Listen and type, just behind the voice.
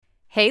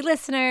Hey,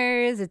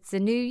 listeners, it's a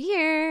new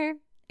year.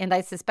 And I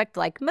suspect,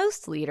 like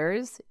most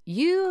leaders,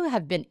 you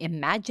have been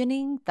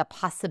imagining the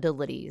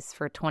possibilities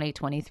for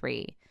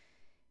 2023.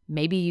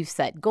 Maybe you've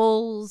set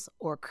goals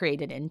or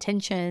created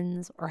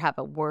intentions or have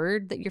a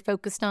word that you're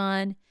focused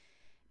on.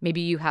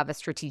 Maybe you have a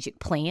strategic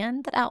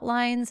plan that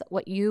outlines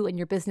what you and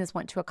your business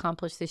want to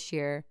accomplish this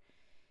year.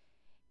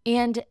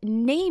 And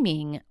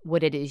naming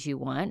what it is you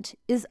want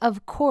is,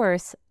 of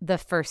course, the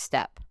first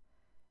step.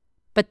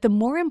 But the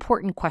more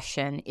important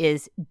question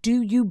is,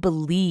 do you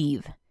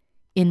believe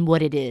in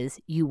what it is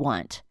you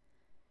want?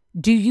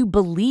 Do you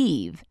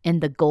believe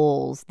in the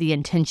goals, the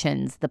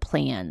intentions, the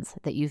plans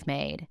that you've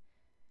made?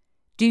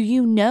 Do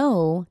you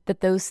know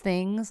that those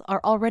things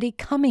are already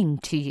coming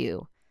to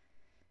you?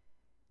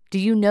 Do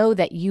you know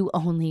that you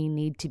only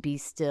need to be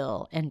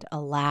still and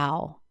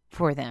allow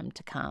for them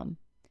to come?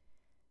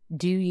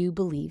 Do you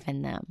believe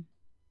in them?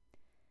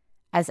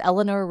 As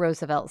Eleanor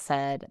Roosevelt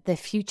said, the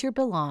future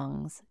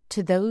belongs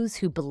to those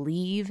who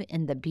believe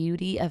in the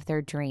beauty of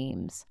their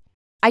dreams.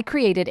 I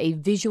created a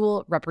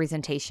visual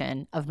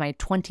representation of my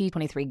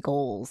 2023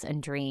 goals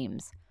and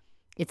dreams.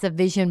 It's a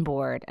vision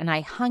board, and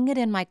I hung it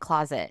in my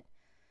closet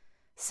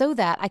so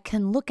that I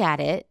can look at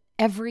it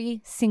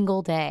every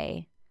single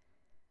day.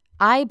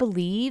 I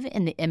believe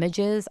in the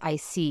images I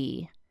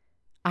see.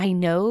 I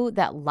know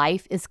that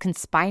life is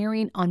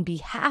conspiring on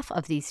behalf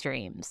of these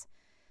dreams,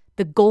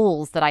 the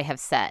goals that I have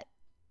set,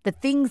 the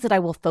things that I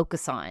will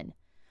focus on: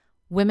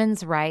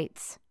 women's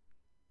rights,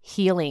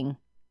 healing,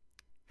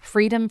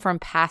 freedom from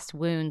past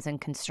wounds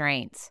and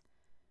constraints,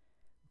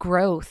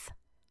 growth,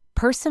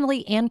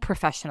 personally and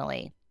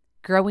professionally,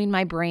 growing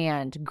my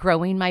brand,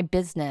 growing my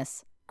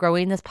business,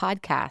 growing this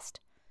podcast,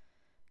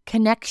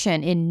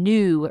 connection in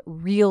new,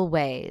 real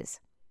ways,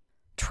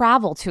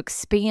 travel to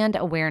expand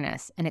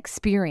awareness and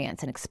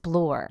experience and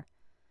explore,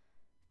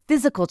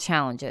 physical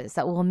challenges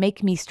that will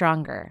make me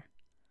stronger.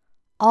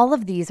 All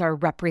of these are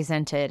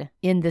represented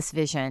in this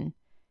vision.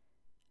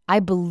 I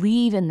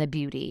believe in the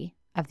beauty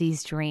of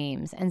these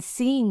dreams, and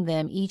seeing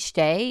them each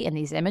day in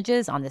these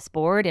images on this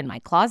board in my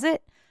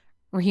closet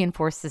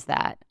reinforces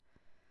that.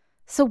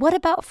 So what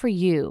about for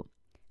you?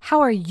 How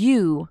are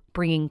you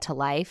bringing to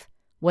life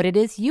what it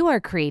is you are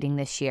creating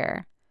this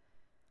year?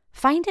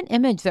 Find an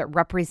image that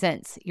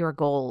represents your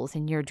goals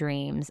and your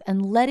dreams,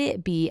 and let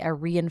it be a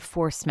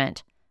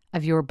reinforcement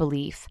of your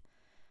belief.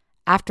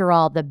 After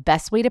all, the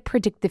best way to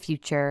predict the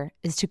future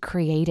is to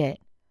create it.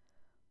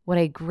 What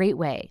a great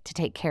way to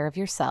take care of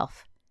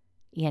yourself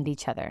and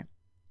each other.